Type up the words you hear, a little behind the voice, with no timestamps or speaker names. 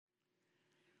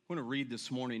I want to read this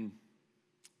morning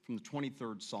from the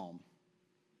 23rd Psalm.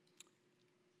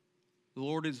 The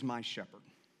Lord is my shepherd.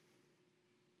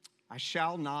 I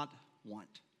shall not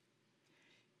want.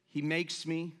 He makes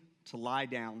me to lie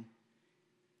down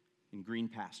in green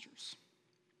pastures.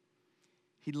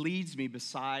 He leads me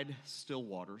beside still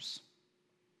waters.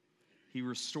 He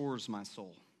restores my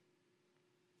soul.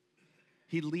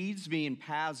 He leads me in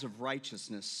paths of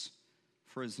righteousness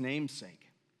for his name's sake.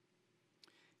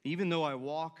 Even though I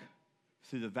walk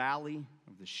through the valley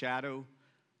of the shadow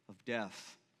of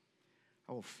death,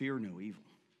 I will fear no evil,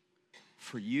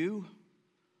 for you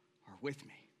are with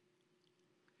me.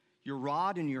 Your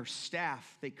rod and your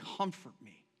staff, they comfort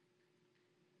me.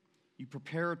 You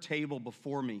prepare a table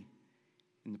before me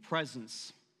in the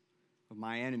presence of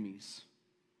my enemies.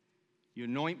 You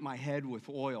anoint my head with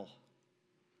oil.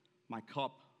 My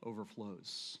cup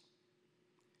overflows.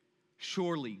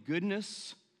 Surely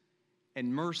goodness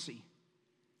and mercy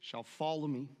shall follow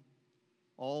me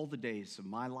all the days of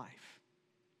my life,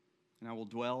 and I will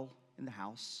dwell in the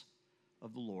house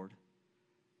of the Lord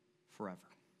forever.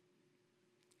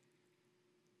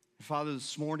 Father,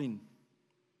 this morning,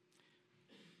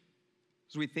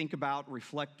 as we think about,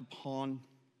 reflect upon,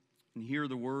 and hear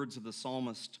the words of the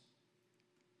psalmist,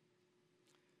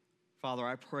 Father,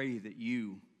 I pray that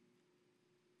you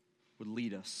would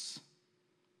lead us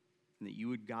and that you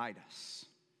would guide us.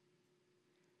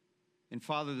 And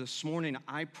Father, this morning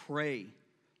I pray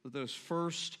that those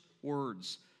first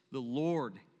words, the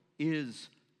Lord is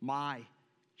my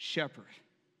shepherd,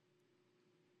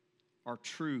 are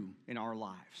true in our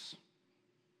lives.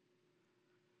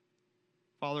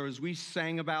 Father, as we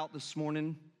sang about this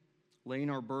morning, laying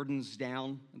our burdens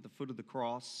down at the foot of the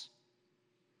cross,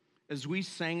 as we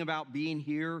sang about being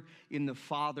here in the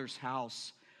Father's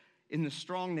house, in the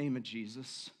strong name of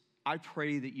Jesus, I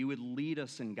pray that you would lead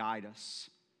us and guide us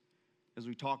as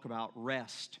we talk about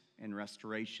rest and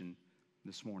restoration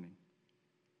this morning.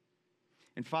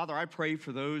 And Father, I pray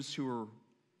for those who are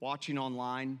watching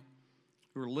online,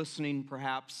 who are listening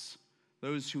perhaps,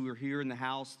 those who are here in the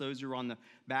house, those who are on the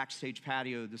backstage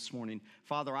patio this morning.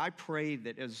 Father, I pray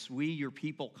that as we, your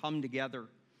people, come together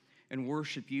and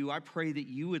worship you, I pray that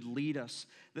you would lead us,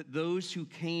 that those who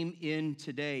came in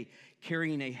today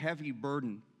carrying a heavy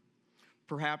burden,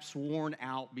 perhaps worn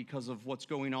out because of what's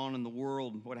going on in the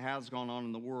world, what has gone on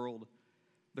in the world,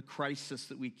 the crisis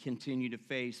that we continue to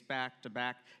face back to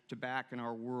back to back in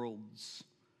our worlds,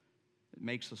 it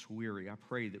makes us weary. I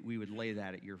pray that we would lay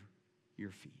that at your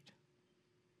feet.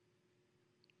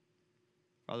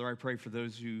 Father, I pray for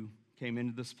those who came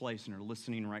into this place and are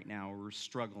listening right now or are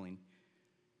struggling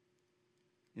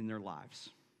in their lives.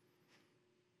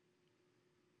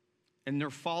 And they're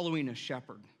following a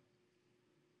shepherd,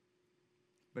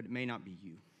 but it may not be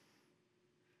you.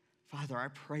 Father, I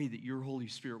pray that your Holy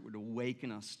Spirit would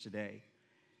awaken us today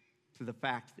to the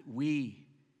fact that we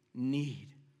need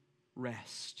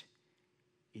rest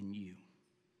in you.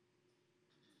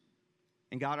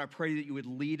 And God, I pray that you would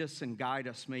lead us and guide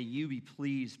us. May you be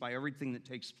pleased by everything that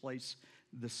takes place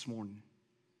this morning.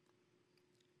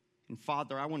 And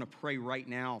Father, I want to pray right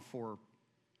now for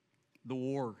the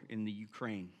war in the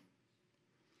Ukraine.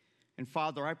 And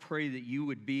Father, I pray that you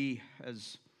would be,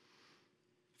 as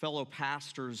fellow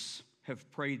pastors have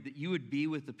prayed, that you would be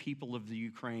with the people of the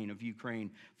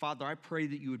Ukraine. Father, I pray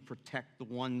that you would protect the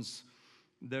ones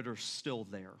that are still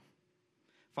there.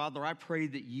 Father, I pray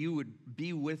that you would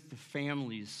be with the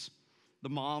families, the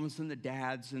moms and the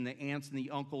dads and the aunts and the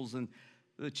uncles and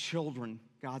the children,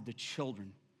 God, the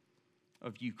children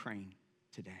of Ukraine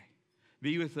today.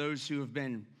 Be with those who have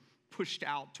been pushed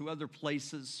out to other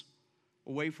places,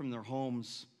 away from their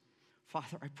homes.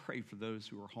 Father, I pray for those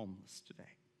who are homeless today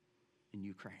in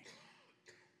Ukraine.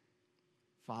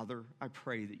 Father, I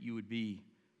pray that you would be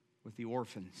with the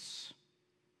orphans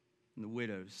and the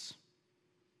widows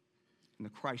and the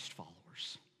Christ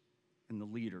followers and the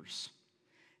leaders.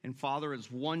 And Father,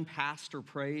 as one pastor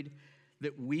prayed,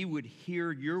 that we would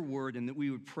hear your word and that we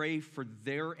would pray for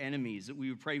their enemies, that we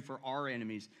would pray for our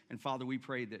enemies. And Father, we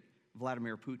pray that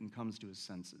Vladimir Putin comes to his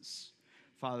senses.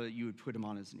 Father, that you would put him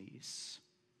on his knees.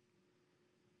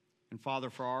 And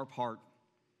Father, for our part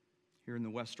here in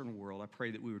the Western world, I pray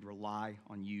that we would rely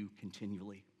on you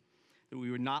continually, that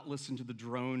we would not listen to the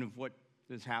drone of what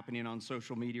is happening on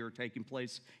social media or taking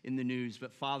place in the news,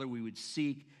 but Father, we would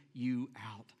seek you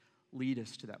out. Lead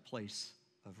us to that place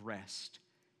of rest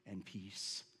and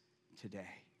peace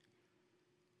today.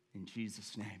 In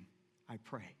Jesus' name, I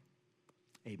pray.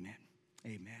 Amen.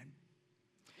 Amen.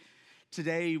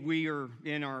 Today, we are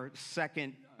in our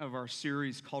second of our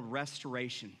series called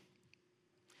Restoration.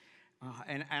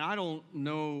 And I don't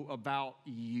know about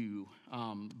you,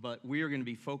 but we are going to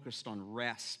be focused on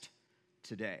rest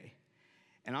today.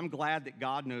 And I'm glad that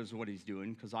God knows what he's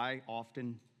doing, because I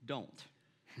often don't.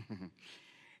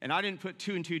 And I didn't put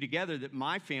two and two together that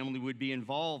my family would be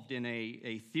involved in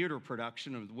a theater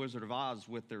production of The Wizard of Oz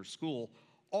with their school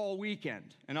all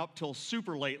weekend and up till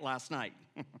super late last night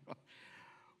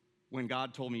when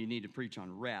God told me you need to preach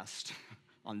on rest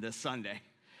on this Sunday.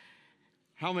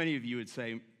 How many of you would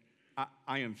say,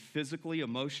 I am physically,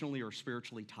 emotionally, or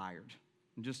spiritually tired?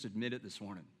 And just admit it this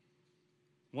morning.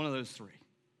 One of those three.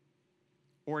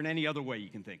 Or in any other way you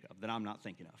can think of that I'm not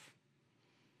thinking of.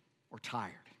 Or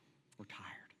tired. We're tired.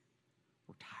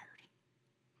 We're tired.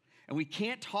 And we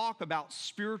can't talk about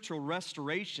spiritual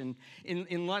restoration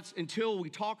until we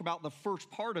talk about the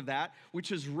first part of that,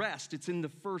 which is rest. It's in the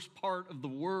first part of the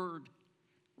word,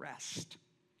 rest.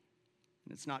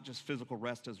 And it's not just physical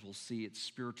rest, as we'll see. It's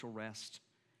spiritual rest.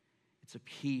 It's a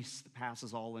peace that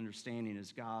passes all understanding,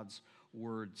 as God's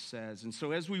word says. And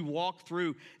so as we walk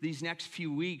through these next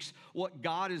few weeks, what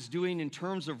God is doing in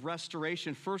terms of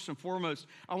restoration, first and foremost,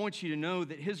 I want you to know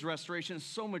that his restoration is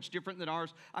so much different than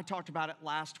ours. I talked about it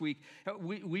last week.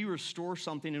 We restore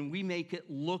something and we make it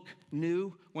look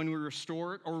new when we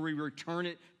restore it, or we return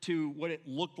it to what it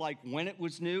looked like when it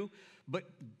was new. But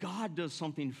God does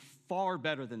something far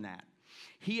better than that.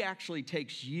 He actually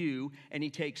takes you and he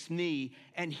takes me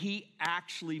and he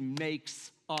actually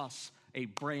makes us a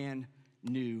brand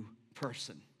new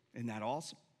person. Isn't that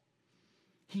awesome?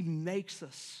 He makes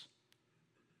us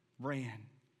brand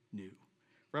new.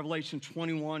 Revelation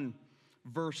 21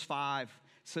 verse 5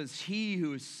 says, he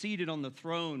who is seated on the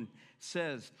throne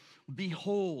says,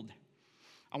 behold,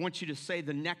 I want you to say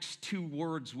the next two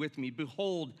words with me.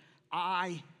 Behold,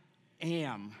 I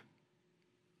am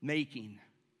making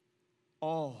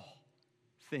all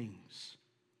things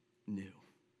new.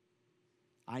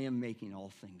 I am making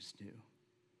all things new.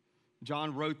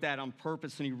 John wrote that on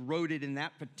purpose, and he wrote it in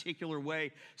that particular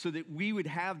way so that we would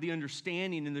have the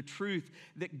understanding and the truth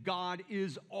that God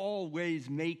is always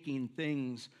making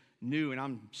things new. And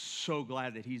I'm so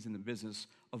glad that he's in the business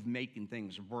of making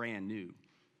things brand new,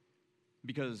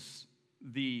 because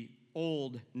the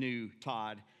old new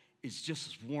Todd is just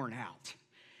as worn out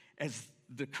as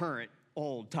the current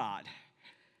old Todd.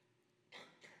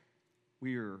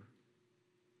 We are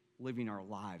living our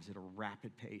lives at a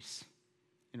rapid pace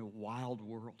in a wild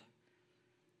world.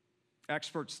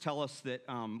 Experts tell us that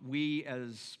we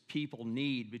as people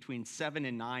need between 7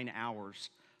 and 9 hours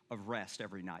of rest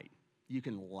every night. You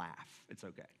can laugh, it's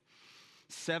okay.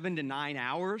 7 to 9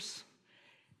 hours?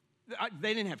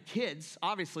 They didn't have kids.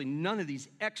 Obviously, none of these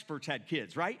experts had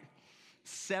kids, right?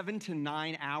 7 to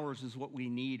 9 hours is what we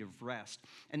need of rest.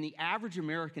 And the average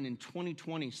American in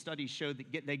 2020, studies show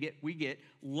that we get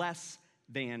less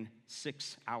than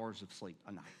 6 hours of sleep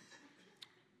a night.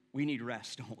 We need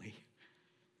rest, don't we?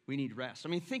 We need rest. I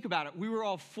mean, think about it. We were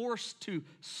all forced to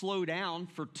slow down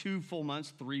for 2 full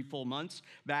months, 3 full months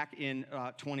back in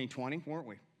 2020, weren't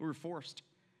we? We were forced.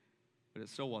 But it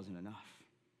still wasn't enough.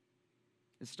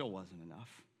 It still wasn't enough.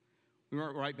 We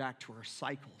went right back to our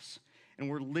cycles. And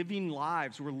we're living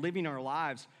our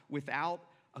lives without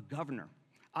a governor.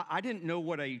 I didn't know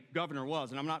what a governor was,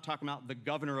 and I'm not talking about the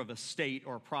governor of a state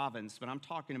or a province, but I'm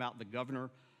talking about the governor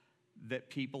that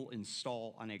people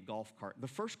install on a golf cart. The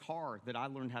first car that I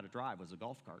learned how to drive was a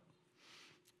golf cart.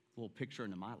 A little picture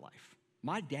into my life.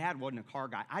 My dad wasn't a car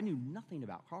guy. I knew nothing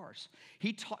about cars.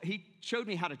 He showed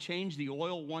me how to change the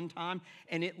oil one time,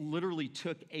 and it literally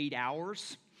took 8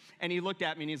 hours. And he looked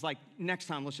at me and he's like, next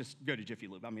time, let's just go to Jiffy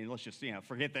Lube. I mean, let's just,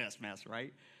 forget this mess,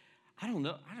 right? I don't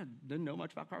know. I didn't know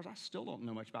much about cars. I still don't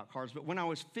know much about cars. But when I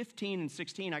was 15 and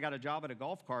 16, I got a job at a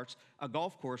golf course,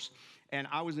 and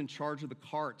I was in charge of the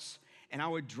carts. And I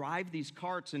would drive these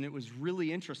carts, and it was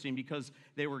really interesting because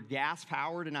they were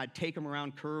gas-powered, and I'd take them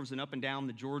around curves and up and down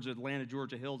the Atlanta,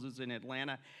 Georgia hills in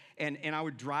Atlanta. And I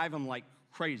would drive them like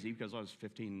crazy because I was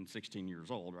 15, 16 years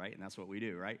old, right? And that's what we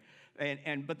do, right?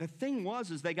 But the thing was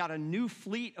they got a new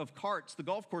fleet of carts. The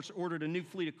golf course ordered a new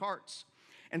fleet of carts.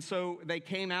 And so they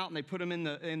came out and they put them in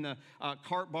the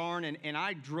cart barn, and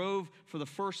I drove for the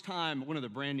first time one of the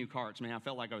brand new carts. Man, I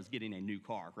felt like I was getting a new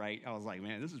car, right? I was like,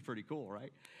 man, this is pretty cool,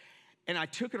 right? And I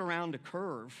took it around a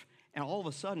curve, and all of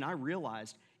a sudden I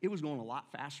realized it was going a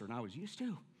lot faster than I was used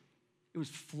to. It was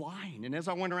flying. And as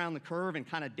I went around the curve and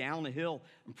kind of down the hill,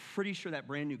 I'm pretty sure that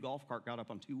brand new golf cart got up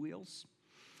on 2 wheels.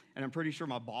 And I'm pretty sure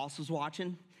my boss was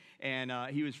watching, and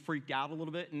he was freaked out a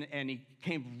little bit, and he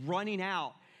came running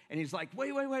out. And he's like,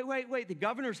 wait, the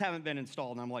governors haven't been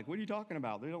installed. And I'm like, what are you talking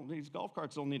about? These golf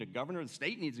carts don't need a governor. The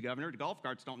state needs a governor. The golf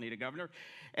carts don't need a governor.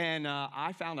 And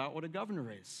I found out what a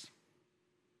governor is.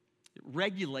 It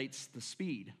regulates the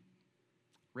speed.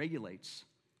 Regulates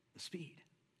the speed.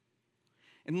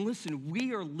 And listen,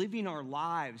 we are living our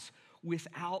lives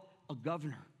without a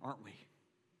governor, aren't we?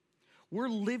 We're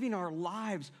living our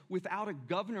lives without a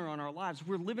governor on our lives.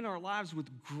 We're living our lives with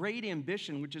great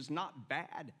ambition, which is not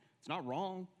bad. It's not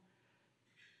wrong.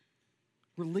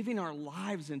 We're living our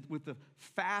lives with a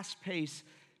fast-paced,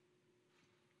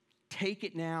 take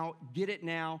it now, get it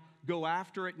now, go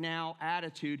after it now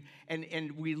attitude.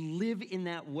 And we live in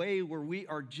that way where we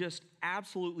are just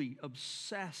absolutely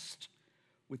obsessed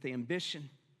with ambition.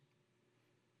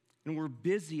 And we're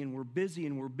busy and we're busy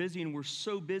and we're busy and we're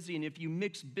so busy. And if you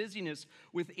mix busyness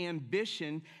with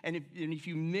ambition and if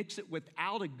you mix it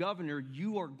without a governor,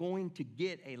 you are going to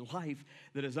get a life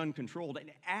that is uncontrolled.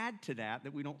 And add to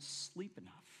that we don't sleep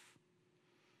enough.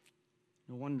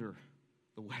 No wonder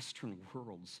the Western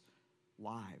world's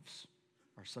lives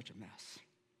are such a mess.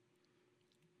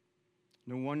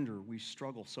 No wonder we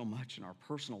struggle so much in our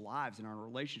personal lives, in our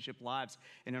relationship lives,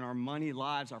 and in our money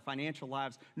lives, our financial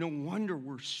lives. No wonder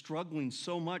we're struggling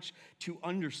so much to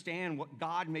understand what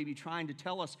God may be trying to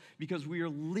tell us, because we are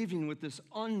living with this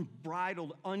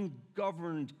unbridled,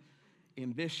 ungoverned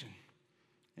ambition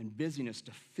and busyness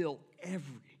to fill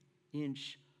every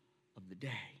inch of the day.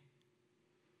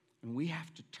 And we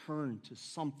have to turn to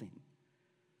something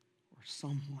or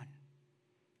someone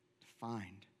to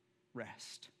find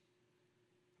rest.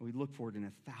 We look for it in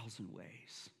 1,000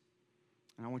 ways.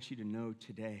 And I want you to know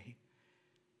today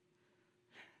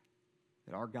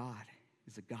that our God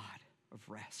is a God of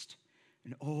rest.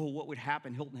 And oh, what would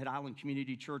happen, Hilton Head Island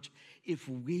Community Church, if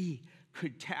we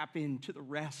could tap into the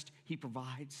rest He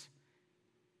provides.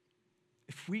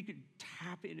 If we could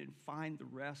tap in and find the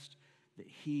rest that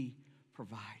He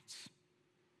provides.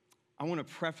 I want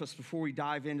to preface before we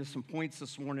dive into some points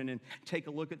this morning and take a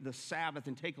look at the Sabbath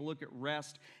and take a look at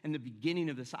rest and the beginning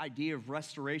of this idea of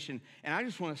restoration. And I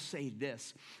just want to say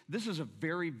this. This is a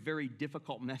very, very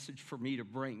difficult message for me to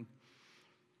bring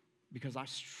because I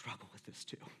struggle with this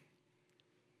too.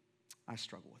 I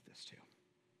struggle with this too.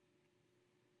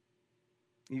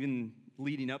 Even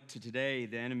leading up to today,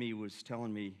 the enemy was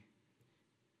telling me,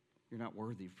 you're not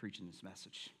worthy of preaching this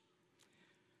message.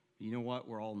 But you know what?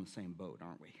 We're all in the same boat,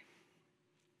 aren't we?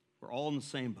 We're all in the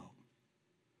same boat.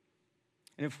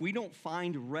 And if we don't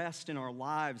find rest in our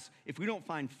lives, if we don't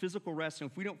find physical rest, and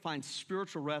if we don't find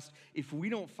spiritual rest, if we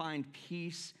don't find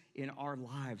peace in our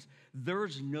lives,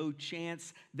 there's no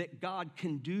chance that God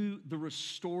can do the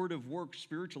restorative work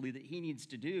spiritually that He needs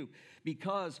to do,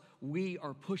 because we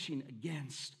are pushing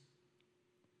against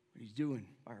what He's doing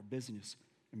by our busyness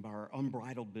and by our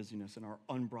unbridled busyness and our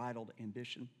unbridled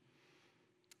ambition.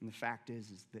 And the fact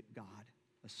is that God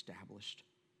established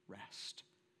rest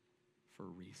for a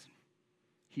reason.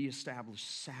 He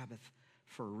established Sabbath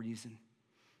for a reason.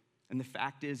 And the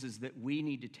fact is that we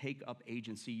need to take up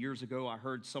agency. Years ago, I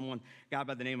heard a guy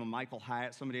by the name of Michael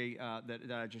Hyatt, somebody that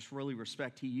I just really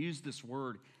respect. He used this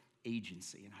word,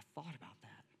 agency, and I thought about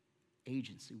that.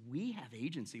 Agency. We have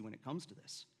agency when it comes to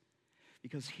this.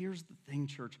 Because here's the thing,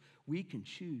 church. We can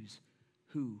choose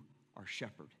who our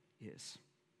shepherd is.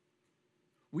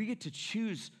 We get to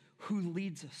choose who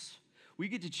leads us. We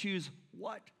get to choose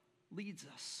what leads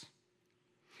us.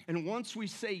 And once we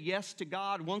say yes to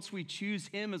God, once we choose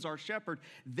Him as our shepherd,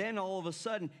 then all of a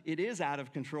sudden it is out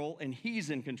of control and He's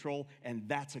in control, and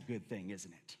that's a good thing,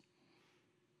 isn't it?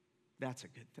 That's a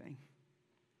good thing.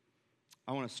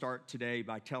 I want to start today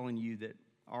by telling you that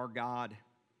our God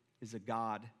is a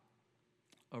God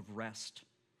of rest.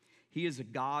 He is a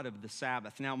God of the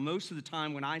Sabbath. Now, most of the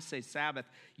time when I say Sabbath,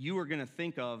 you are going to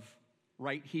think of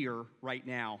right here, right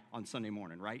now, on Sunday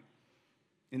morning, right?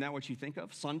 Isn't that what you think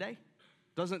of? Sunday?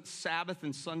 Doesn't Sabbath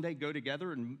and Sunday go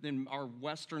together in our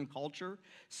Western culture?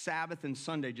 Sabbath and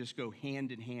Sunday just go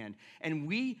hand in hand. And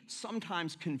we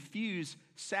sometimes confuse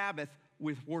Sabbath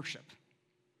with worship.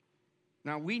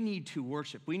 Now, we need to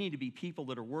worship. We need to be people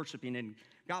that are worshiping, and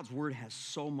God's Word has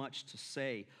so much to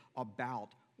say about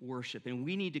worship. And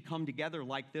we need to come together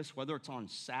like this, whether it's on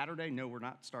Saturday. No, we're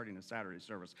not starting a Saturday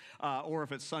service. Or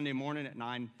if it's Sunday morning at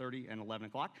 9:30 and 11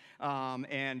 o'clock.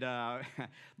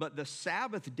 But the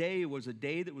Sabbath day was a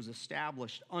day that was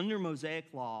established under Mosaic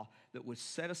law that was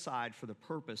set aside for the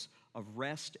purpose of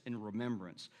rest and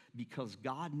remembrance, because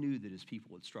God knew that His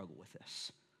people would struggle with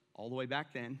this all the way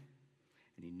back then,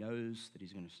 and He knows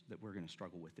that we're going to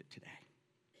struggle with it today.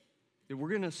 That we're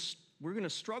going to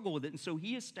struggle with it. And so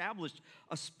He established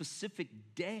a specific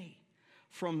day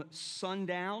from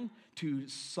sundown to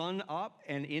sun up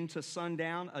and into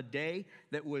sundown, a day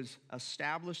that was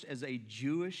established as a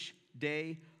Jewish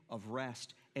day of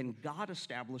rest. And God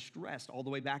established rest all the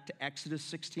way back to Exodus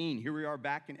 16. Here we are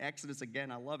back in Exodus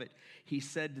again. I love it. He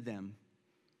said to them,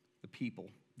 the people,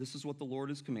 this is what the Lord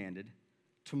has commanded.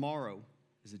 Tomorrow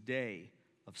is a day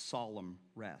of solemn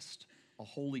rest, a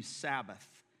holy Sabbath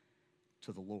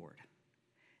to the Lord.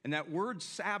 And that word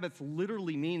Sabbath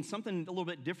literally means something a little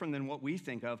bit different than what we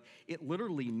think of. It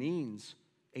literally means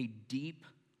a deep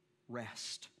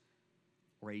rest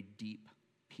or a deep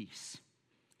peace.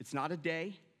 It's not a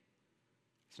day.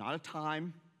 It's not a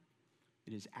time.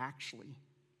 It is actually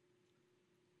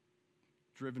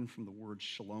driven from the word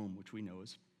shalom, which we know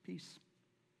as peace.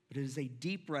 But it is a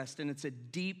deep rest, and it's a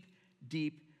deep,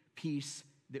 deep peace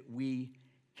that we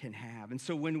can have. And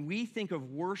so when we think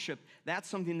of worship, that's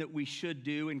something that we should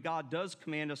do, and God does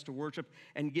command us to worship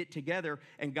and get together,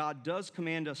 and God does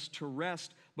command us to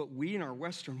rest, but we in our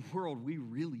Western world, we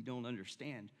really don't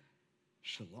understand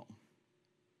shalom.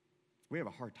 We have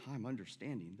a hard time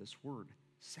understanding this word,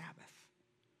 Sabbath.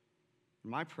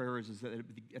 My prayer is that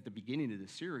at the beginning of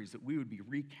this series that we would be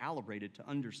recalibrated to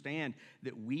understand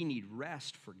that we need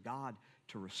rest for God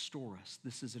to restore us.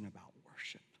 This isn't about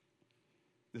worship.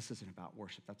 This isn't about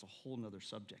worship. That's a whole nother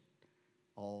subject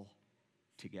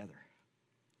altogether.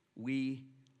 We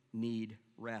need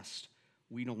rest.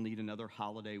 We don't need another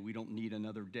holiday. We don't need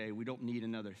another day. We don't need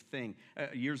another thing.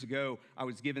 Years ago, I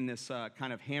was given this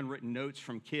kind of handwritten notes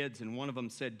from kids, and one of them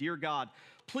said, "Dear God,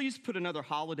 please put another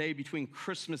holiday between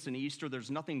Christmas and Easter.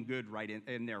 There's nothing good right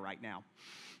in there right now."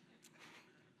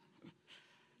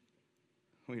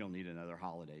 We don't need another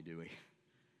holiday, do we?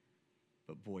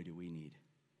 But boy, do we need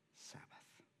Sabbath.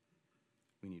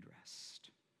 We need rest.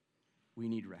 We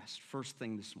need rest. First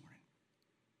thing this morning,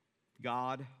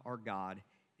 God, our God,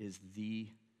 is the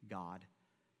God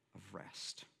of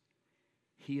rest.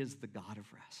 He is the God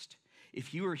of rest.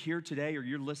 If you are here today or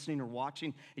you're listening or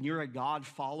watching and you're a God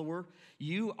follower,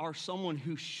 you are someone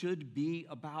who should be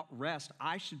about rest.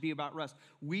 I should be about rest.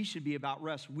 We should be about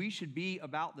rest. We should be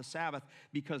about the Sabbath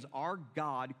because our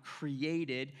God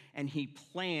created and He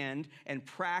planned and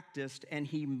practiced and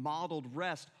He modeled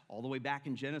rest all the way back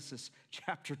in Genesis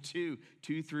chapter 2,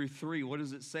 2 through 3. What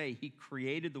does it say? He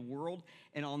created the world,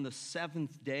 and on the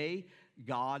seventh day,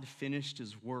 God finished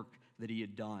His work that He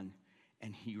had done,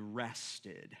 and He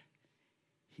rested.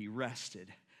 He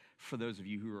rested. For those of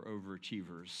you who are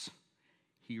overachievers,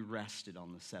 He rested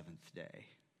on the seventh day.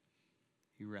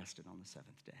 He rested on the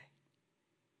seventh day.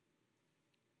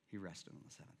 He rested on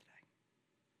the seventh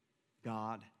day.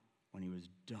 God, when He was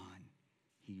done,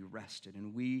 He rested,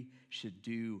 and we should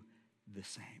do the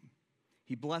same.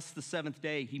 He blessed the seventh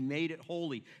day. He made it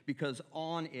holy because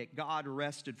on it, God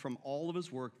rested from all of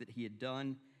His work that He had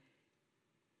done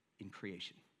in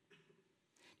creation.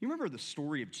 You remember the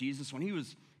story of Jesus when he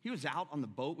was out on the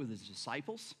boat with His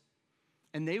disciples,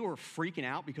 and they were freaking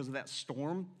out because of that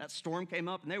storm. That storm came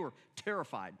up, and they were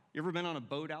terrified. You ever been on a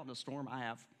boat out in a storm? I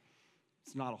have.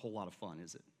 It's not a whole lot of fun,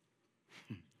 is it?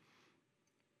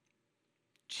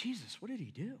 Jesus, what did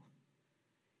He do?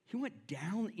 He went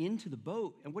down into the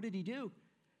boat, and what did He do?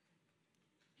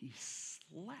 He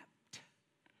slept.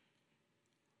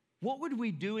 What would we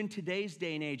do in today's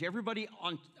day and age? Everybody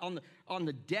on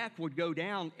the deck would go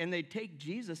down, and they'd take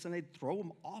Jesus, and they'd throw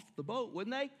Him off the boat,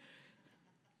 wouldn't they?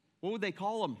 What would they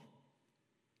call Him?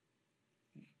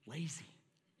 Lazy.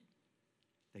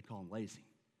 They'd call Him lazy,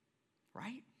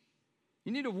 right?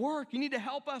 You need to work. You need to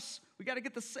help us. We got to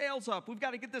get the sails up. We've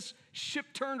got to get this ship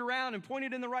turned around and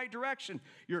pointed in the right direction.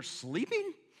 You're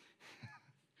sleeping?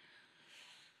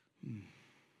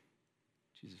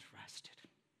 Jesus rested.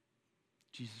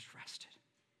 Jesus rested.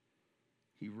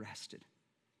 He rested.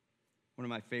 One of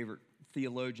my favorite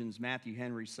theologians, Matthew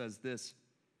Henry, says this.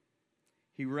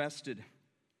 He rested,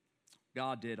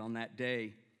 God did, on that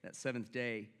day, that seventh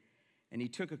day, and He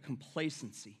took a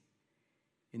complacency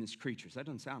in His creatures. That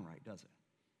doesn't sound right, does it?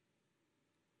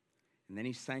 And then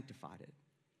He sanctified it.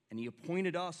 And He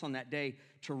appointed us on that day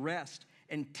to rest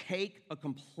and take a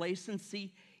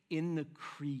complacency in the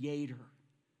Creator.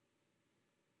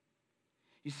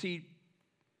 You see,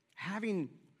 having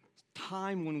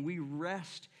time when we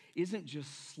rest isn't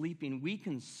just sleeping. We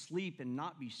can sleep and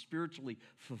not be spiritually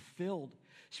fulfilled,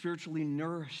 spiritually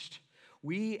nourished.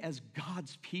 We as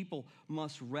God's people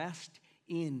must rest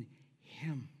in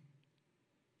Him.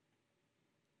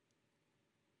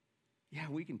 Yeah,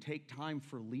 we can take time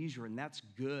for leisure, and that's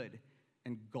good.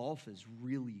 And golf is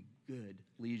really good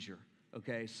leisure,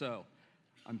 okay? So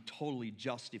I'm totally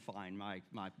justifying my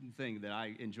thing that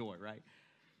I enjoy, right?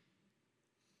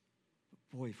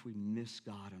 But boy, if we miss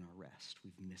God on our rest,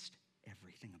 we've missed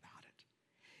everything about it.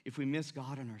 If we miss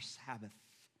God on our Sabbath,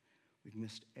 we've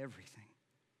missed everything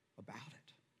about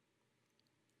it.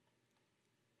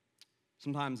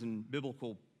 Sometimes in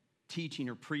biblical teaching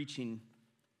or preaching,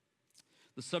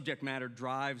 the subject matter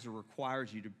drives or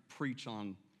requires you to preach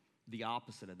on the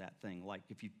opposite of that thing. Like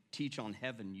if you teach on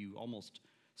heaven, you almost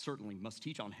certainly must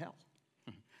teach on hell.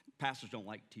 Pastors don't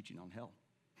like teaching on hell.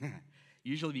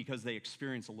 Usually because they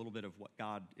experience a little bit of what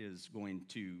God is going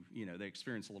to, they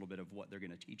experience a little bit of what they're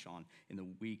going to teach on in the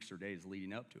weeks or days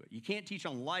leading up to it. You can't teach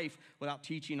on life without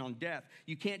teaching on death.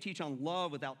 You can't teach on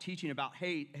love without teaching about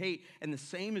hate. And the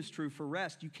same is true for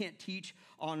rest. You can't teach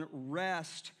on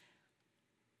rest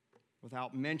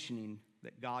without mentioning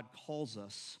that God calls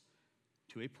us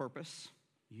to a purpose.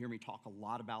 You hear me talk a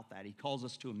lot about that. He calls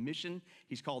us to a mission.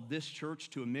 He's called this church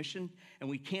to a mission. And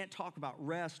we can't talk about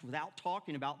rest without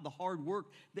talking about the hard work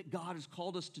that God has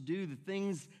called us to do, the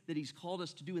things that he's called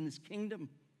us to do in this kingdom,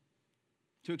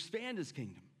 to expand his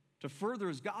kingdom, to further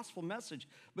his gospel message.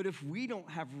 But if we don't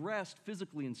have rest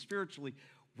physically and spiritually,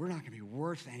 we're not going to be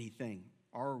worth anything,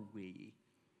 are we?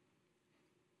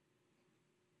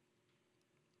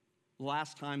 The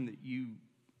last time that you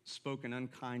spoke an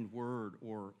unkind word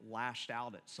or lashed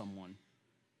out at someone,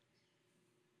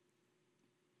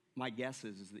 my guess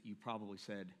is that you probably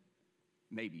said,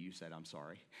 maybe you said, I'm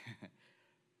sorry.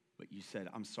 But you said,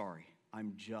 I'm sorry.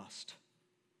 I'm just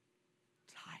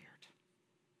tired.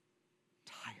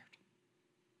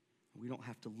 We don't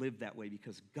have to live that way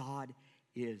because God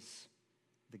is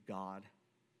the God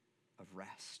of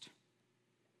rest.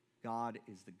 God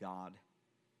is the God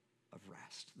of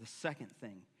rest. The second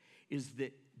thing is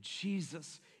that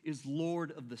Jesus is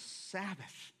Lord of the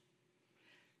Sabbath.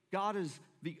 God is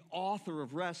the author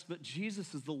of rest, but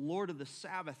Jesus is the Lord of the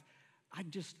Sabbath.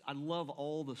 I love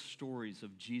all the stories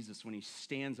of Jesus when he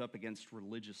stands up against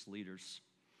religious leaders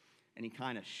and he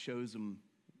kind of shows them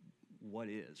what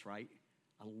is, right?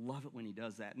 I love it when he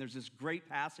does that. And there's this great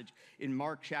passage in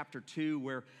Mark chapter 2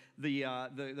 where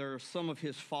there are some of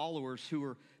his followers who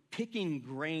are picking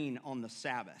grain on the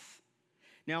Sabbath.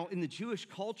 Now, in the Jewish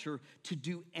culture, to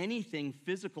do anything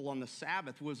physical on the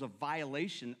Sabbath was a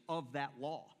violation of that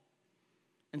law.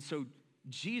 And so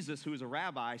Jesus, who was a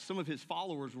rabbi, some of his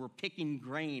followers were picking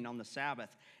grain on the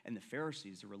Sabbath, and the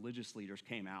Pharisees, the religious leaders,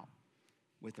 came out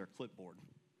with their clipboard.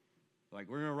 Like,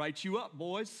 we're going to write you up,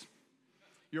 boys.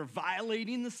 You're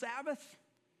violating the Sabbath.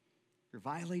 You're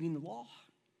violating the law.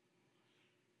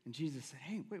 And Jesus said,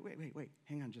 hey, wait.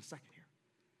 Hang on just a second here.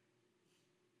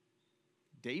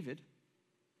 David,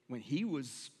 when he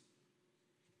was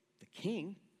the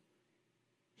king,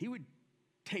 he would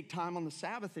take time on the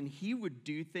Sabbath and he would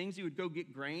do things. He would go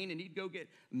get grain and he'd go get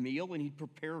a meal and he'd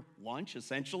prepare lunch,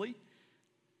 essentially.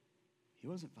 He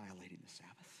wasn't violating the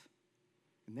Sabbath.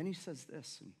 And then he says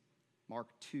this in Mark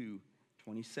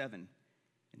 2:27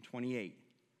 and 28.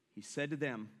 He said to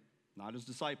them, not his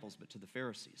disciples, but to the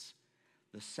Pharisees,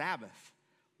 the Sabbath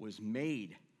was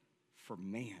made for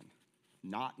man,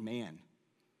 not man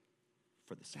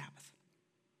for the Sabbath.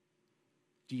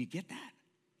 Do you get that?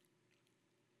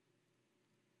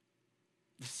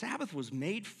 The Sabbath was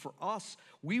made for us.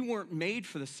 We weren't made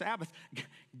for the Sabbath.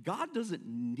 God doesn't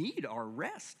need our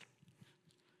rest.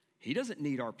 He doesn't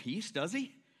need our peace, does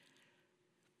he?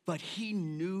 But he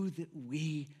knew that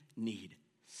we need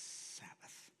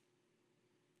Sabbath.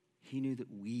 He knew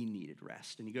that we needed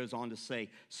rest. And he goes on to say,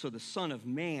 so the Son of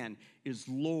Man is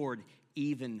Lord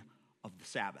even of the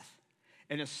Sabbath.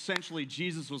 And essentially,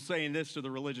 Jesus was saying this to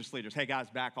the religious leaders. Hey, guys,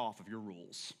 back off of your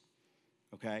rules,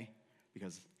 okay?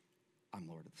 Because I'm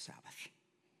Lord of the Sabbath.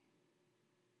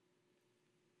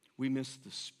 We miss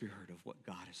the spirit of what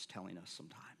God is telling us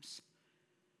sometimes.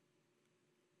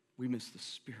 We miss the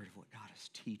spirit of what God is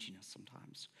teaching us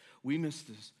sometimes. We miss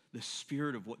the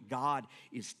spirit of what God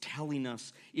is telling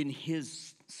us in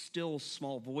his still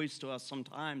small voice to us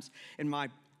sometimes. And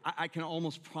I can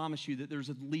almost promise you that there's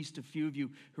at least a few of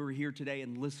you who are here today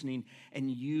and listening,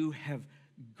 and you have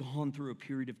gone through a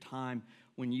period of time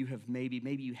when you have maybe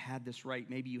you had this right,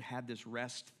 maybe you had this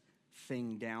rest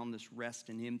thing down, this rest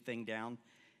in him thing down,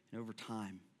 and over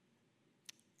time,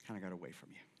 kind of got away from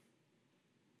you.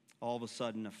 All of a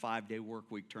sudden, a 5-day work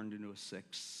week turned into a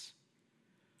 6.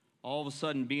 All of a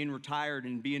sudden, being retired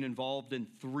and being involved in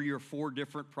 3 or 4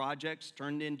 different projects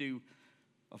turned into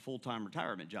a full-time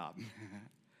retirement job.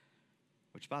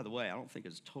 Which, by the way, I don't think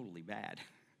is totally bad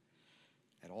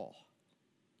at all.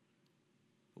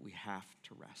 But we have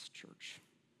to rest, church.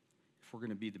 If we're going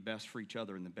to be the best for each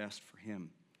other and the best for him,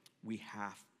 we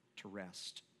have to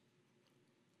rest.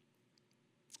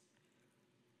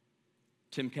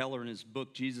 Tim Keller, in his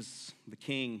book, Jesus the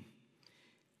King,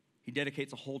 he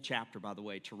dedicates a whole chapter, by the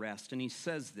way, to rest. And he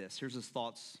says this. Here's his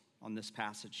thoughts on this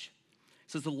passage.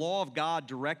 He says, the law of God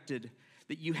directed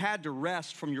that you had to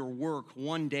rest from your work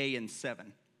 1 day in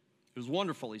 7. It was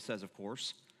wonderful, he says, of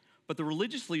course. But the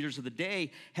religious leaders of the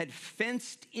day had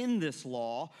fenced in this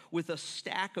law with a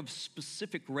stack of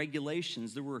specific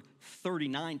regulations. There were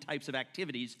 39 types of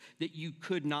activities that you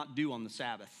could not do on the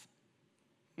Sabbath.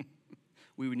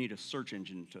 We would need a search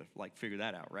engine to figure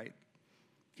that out, right?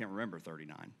 Can't remember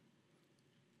 39.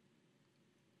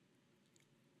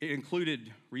 It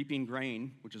included reaping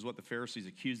grain, which is what the Pharisees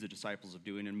accused the disciples of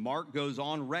doing. And Mark goes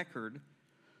on record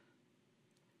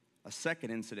a second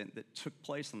incident that took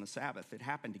place on the Sabbath. It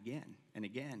happened again and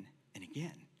again and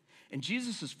again. And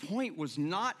Jesus' point was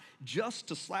not just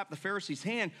to slap the Pharisees'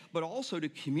 hand, but also to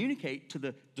communicate to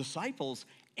the disciples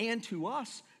and to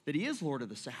us that he is Lord of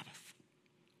the Sabbath.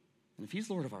 And if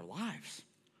he's Lord of our lives,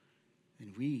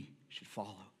 then we should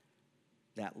follow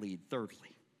that lead.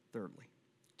 Thirdly,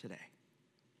 today,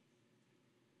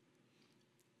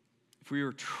 if we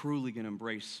are truly going to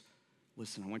embrace,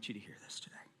 listen, I want you to hear this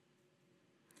today.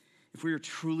 If we are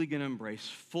truly going to embrace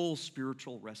full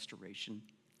spiritual restoration,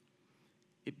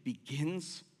 it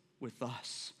begins with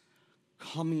us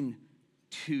coming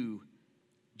to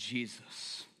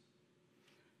Jesus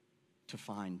to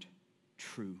find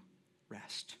true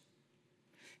rest,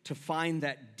 to find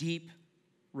that deep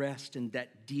rest and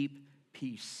that deep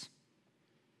peace.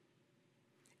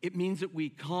 It means that we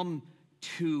come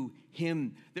to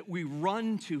him, that we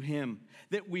run to him,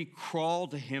 that we crawl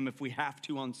to him if we have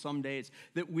to on some days,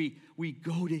 that we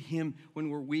go to him when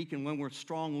we're weak and when we're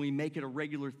strong, and we make it a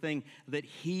regular thing, that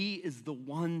he is the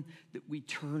one that we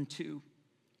turn to.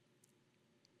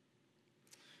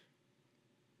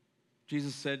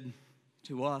 Jesus said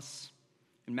to us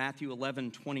in Matthew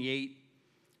 11:28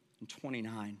 and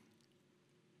 29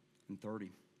 and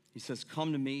 30, he says,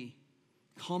 come to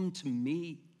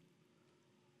me,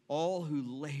 all who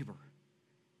labor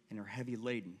and are heavy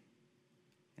laden,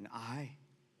 and I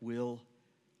will,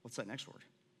 what's that next word?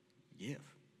 Give.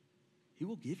 He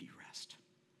will give you rest.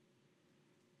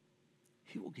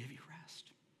 He will give you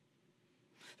rest.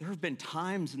 There have been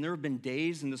times and there have been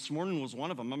days, and this morning was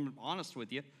one of them, I'm honest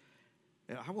with you.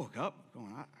 I woke up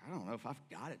going, I don't know if I've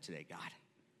got it today, God.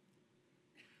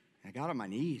 And I got on my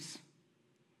knees,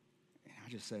 and I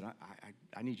just said,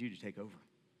 I need you to take over.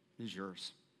 This is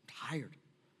yours. I'm tired.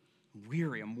 I'm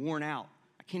weary. I'm worn out.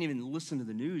 I can't even listen to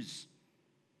the news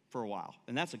for a while.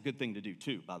 And that's a good thing to do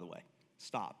too, by the way.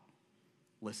 Stop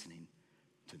listening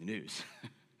to the news.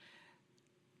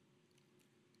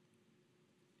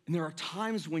 And there are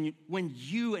times when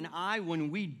you and I, when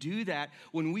we do that,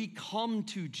 when we come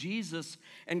to Jesus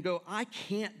and go, I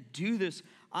can't do this.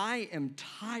 I am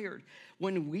tired.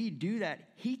 When we do that,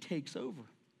 he takes over.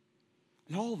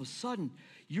 And all of a sudden,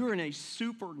 you're in a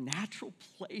supernatural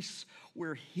place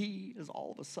where he is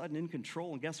all of a sudden in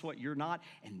control. And guess what? You're not.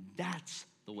 And that's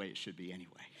the way it should be anyway.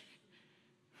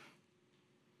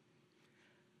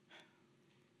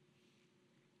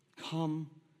 Come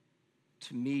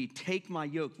to me. Take my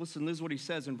yoke. Listen, this is what he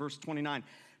says in verse 29.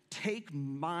 Take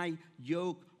my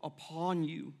yoke upon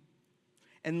you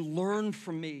and learn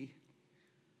from me.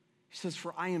 He says,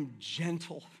 for I am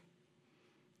gentle.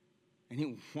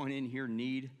 Anyone in here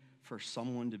need for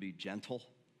someone to be gentle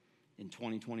in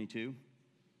 2022?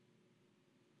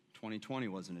 2020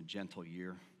 wasn't a gentle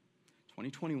year.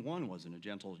 2021 wasn't a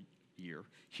gentle year.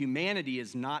 Humanity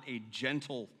is not a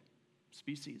gentle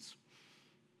species.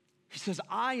 He says,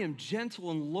 I am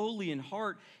gentle and lowly in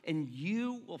heart, and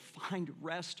you will find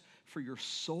rest for your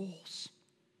souls.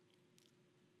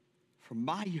 For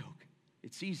my yoke,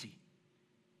 it's easy,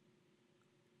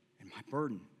 and my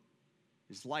burden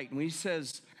is light. And when he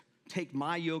says, take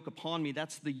my yoke upon me,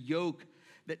 that's the yoke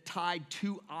that tied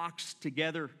two ox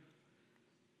together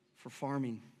for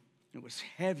farming. And it was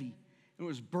heavy, and it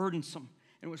was burdensome,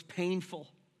 and it was painful.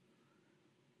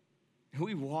 And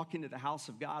we walk into the house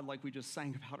of God like we just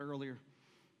sang about earlier,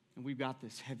 and we've got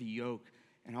this heavy yoke.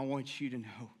 And I want you to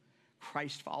know,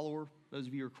 Christ follower, those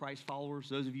of you who are Christ followers,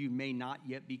 those of you who may not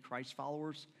yet be Christ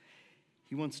followers,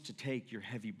 he wants to take your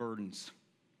heavy burdens.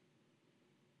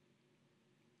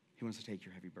 He wants to take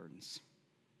your heavy burdens.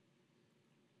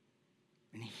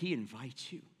 And he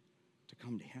invites you to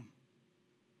come to him.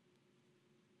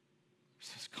 He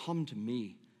says, come to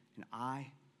me, and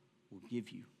I will give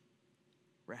you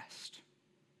rest.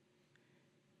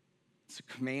 It's a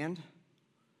command,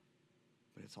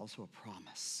 but it's also a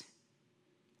promise.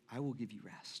 I will give you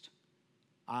rest.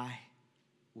 I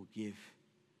will give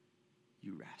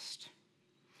you rest.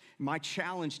 My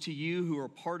challenge to you who are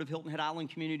part of Hilton Head Island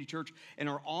Community Church and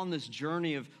are on this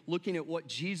journey of looking at what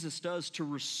Jesus does to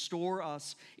restore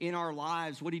us in our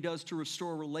lives, what he does to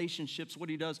restore relationships, what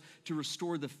he does to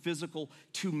restore the physical,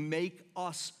 to make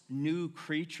us new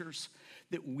creatures.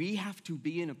 that we have to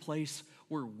be in a place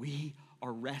where we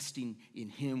are resting in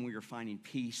him. We are finding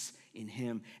peace in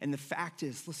him. And the fact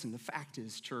is, listen, the fact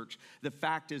is, church, the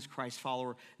fact is, Christ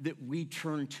follower, that we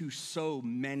turn to so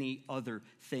many other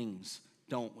things,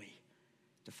 don't we,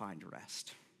 to find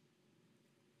rest.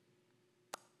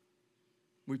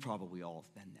 We probably all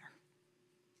have been there.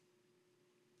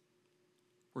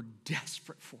 We're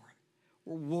desperate for it.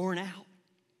 We're worn out.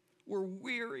 We're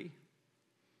weary.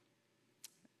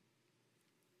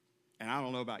 And I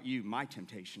don't know about you, my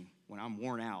temptation when I'm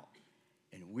worn out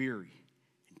and weary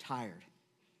and tired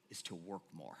is to work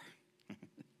more.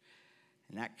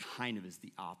 And that kind of is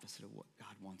the opposite of what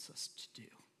God wants us to do.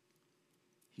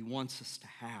 He wants us to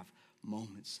have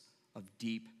moments of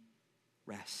deep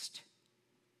rest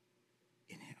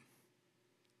in him.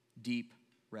 Deep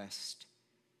rest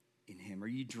in him. Are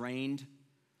you drained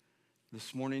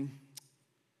this morning?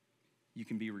 You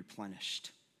can be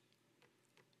replenished.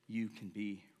 You can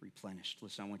be replenished.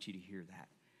 Listen, I want you to hear that.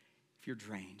 If you're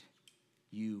drained,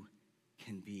 you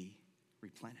can be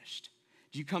replenished.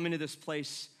 Do you come into this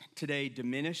place today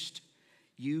diminished?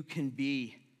 You can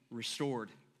be restored.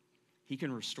 He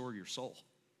can restore your soul.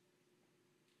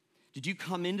 Did you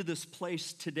come into this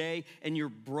place today and you're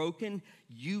broken?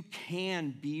 You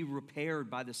can be repaired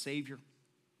by the Savior.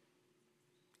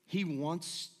 He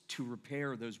wants to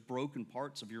repair those broken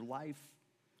parts of your life.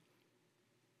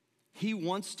 He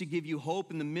wants to give you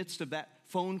hope in the midst of that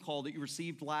phone call that you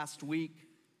received last week.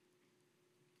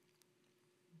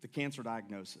 The cancer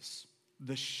diagnosis,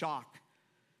 the shock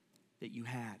that you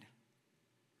had,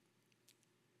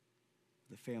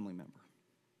 the family member,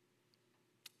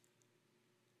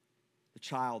 the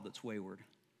child that's wayward.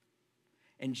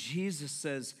 And Jesus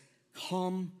says,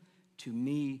 come to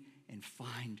me and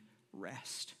find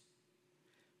rest.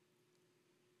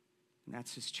 And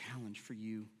that's his challenge for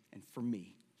you and for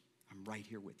me. I'm right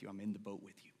here with you. I'm in the boat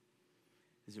with you.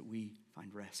 Is that we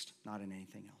find rest, not in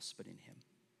anything else, but in him.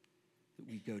 That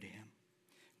we go to him.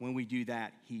 When we do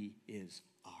that, he is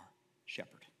our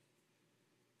shepherd.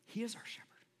 He is our shepherd.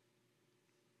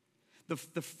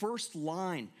 The first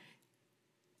line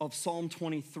of Psalm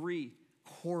 23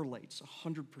 correlates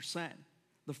 100%.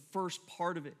 The first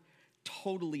part of it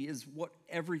totally is what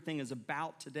everything is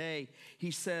about today.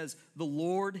 He says, the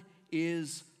Lord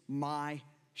is my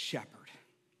shepherd.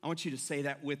 I want you to say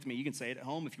that with me. You can say it at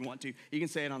home if you want to. You can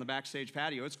say it on the backstage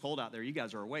patio. It's cold out there. You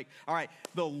guys are awake. All right,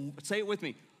 say it with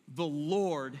me. The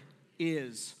Lord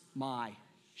is my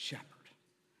shepherd.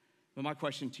 But my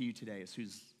question to you today is,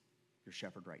 who's your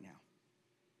shepherd right now?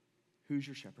 Who's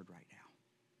your shepherd right now?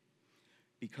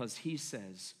 Because he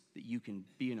says that you can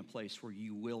be in a place where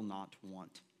you will not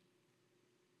want.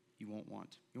 You won't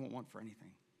want. You won't want for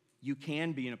anything. You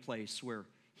can be in a place where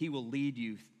he will lead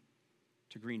you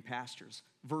to green pastures.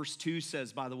 Verse 2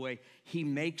 says, by the way, he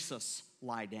makes us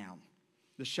lie down.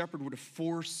 The shepherd would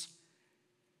force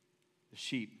the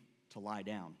sheep to lie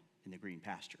down in the green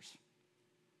pastures.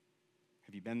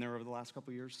 Have you been there over the last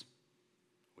couple of years?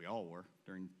 We all were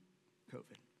during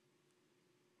COVID.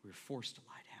 We were forced to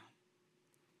lie down.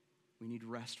 We need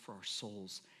rest for our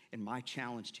souls. And my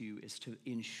challenge to you is to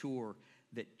ensure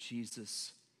that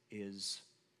Jesus is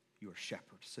your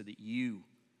shepherd so that you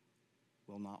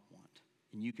will not want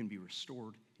and you can be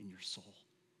restored in your soul.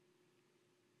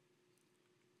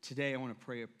 Today, I want to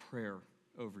pray a prayer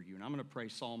over you, and I'm going to pray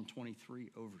Psalm 23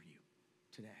 over you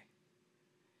today.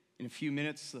 In a few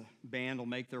minutes, the band will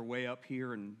make their way up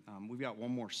here, and we've got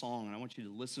one more song, and I want you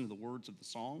to listen to the words of the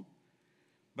song.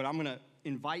 But I'm going to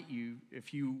invite you,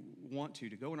 if you want to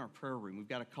go in our prayer room. We've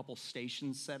got a couple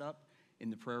stations set up in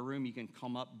the prayer room. You can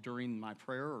come up during my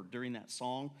prayer or during that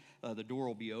song. The door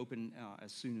will be open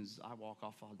as soon as I walk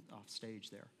off stage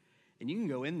there. And you can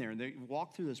go in there and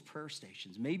walk through those prayer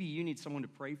stations. Maybe you need someone to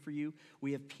pray for you.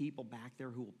 We have people back there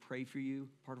who will pray for you,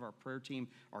 part of our prayer team,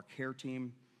 our care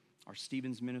team, our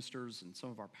Stevens ministers, and some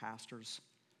of our pastors.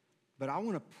 But I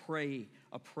want to pray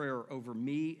a prayer over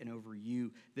me and over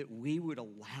you that we would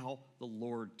allow the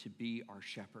Lord to be our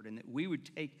shepherd and that we would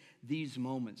take these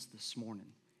moments this morning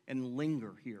and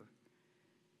linger here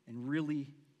and really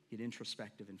get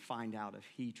introspective and find out if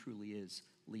he truly is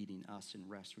leading us in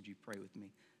rest. Would you pray with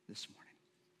me this morning?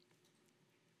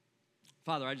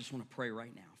 Father, I just want to pray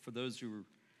right now for those who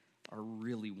are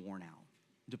really worn out,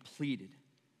 depleted,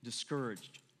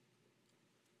 discouraged,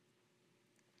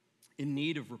 in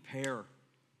need of repair,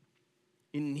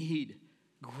 in need,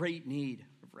 great need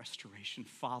of restoration.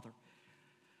 Father,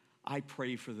 I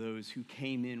pray for those who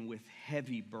came in with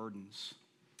heavy burdens.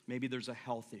 Maybe there's a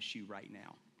health issue right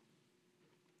now.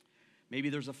 Maybe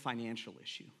there's a financial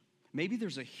issue. Maybe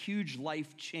there's a huge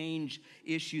life change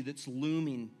issue that's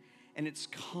looming and it's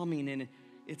coming, and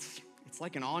it's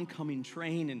like an oncoming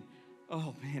train, and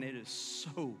oh man, it is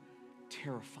so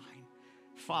terrifying.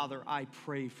 Father, I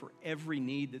pray for every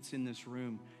need that's in this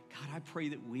room. God, I pray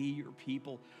that we, your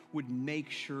people, would make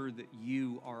sure that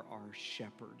you are our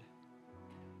shepherd,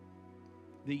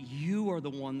 that you are the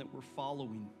one that we're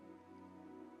following.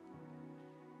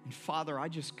 And Father, I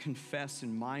just confess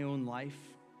in my own life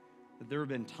that there have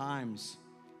been times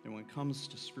that when it comes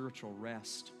to spiritual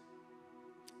rest,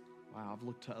 wow, I've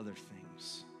looked to other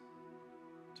things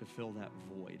to fill that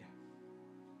void.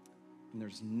 And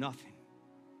there's nothing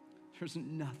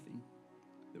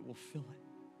that will fill it.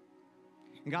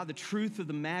 And God, the truth of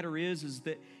the matter is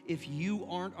that if you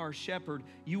aren't our shepherd,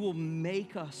 you will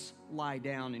make us lie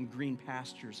down in green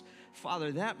pastures.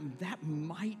 Father, that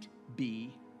might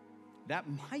be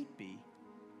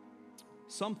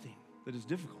something that is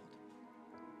difficult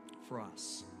for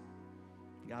us.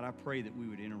 God, I pray that we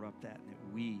would interrupt that and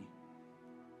that we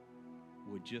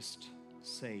would just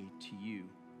say to you,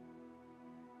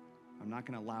 I'm not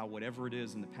going to allow whatever it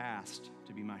is in the past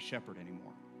to be my shepherd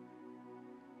anymore.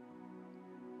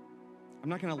 I'm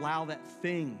not going to allow that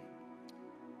thing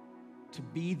to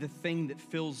be the thing that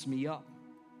fills me up,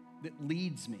 that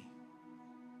leads me.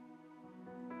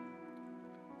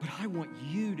 But I want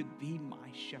you to be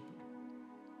my shepherd.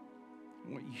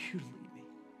 I want you to lead me.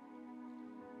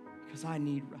 Because I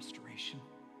need restoration.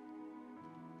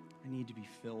 I need to be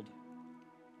filled.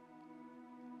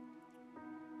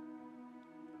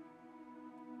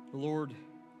 The Lord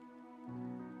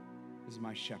is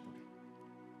my shepherd.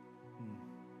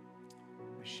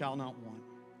 I shall not want.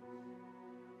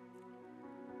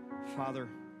 Father,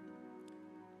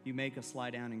 you make us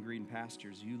lie down in green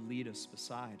pastures. You lead us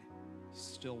beside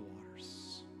still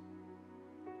waters.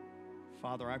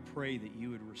 Father, I pray that you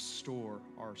would restore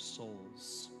our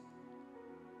souls.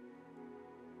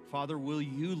 Father, will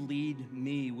you lead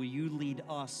me, will you lead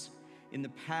us in the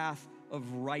path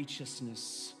of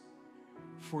righteousness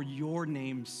for your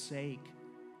name's sake?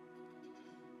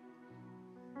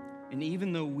 And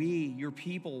even though we, your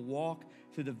people, walk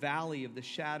through the valley of the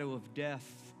shadow of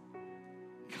death,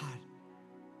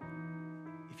 God,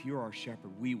 if you're our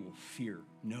shepherd, we will fear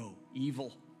no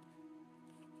evil.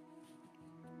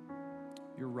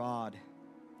 Your rod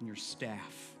and your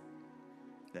staff,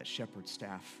 that shepherd's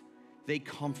staff, they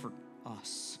comfort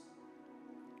us.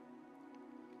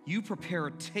 You prepare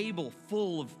a table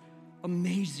full of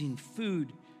amazing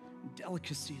food,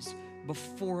 delicacies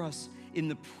before us in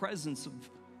the presence of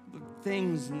the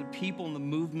things and the people and the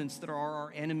movements that are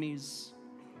our enemies.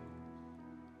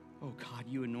 Oh God,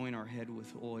 you anoint our head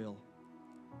with oil.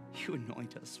 You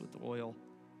anoint us with oil.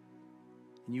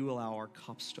 And you allow our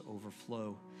cups to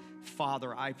overflow.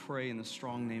 Father, I pray in the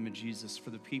strong name of Jesus for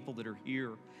the people that are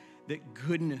here, that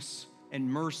goodness and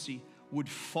mercy would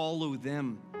follow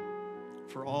them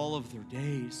for all of their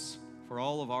days, for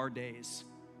all of our days.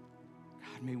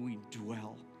 God, may we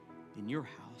dwell in your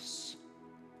house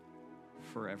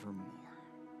forevermore.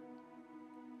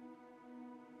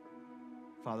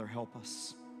 Father, help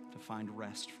us to find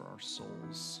rest for our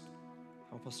souls.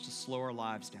 Help us to slow our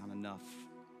lives down enough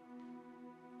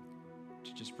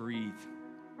to just breathe,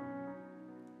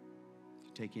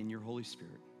 to take in your Holy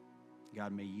Spirit.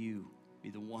 God, may you be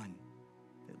the one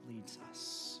that leads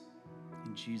us.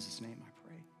 In Jesus' name I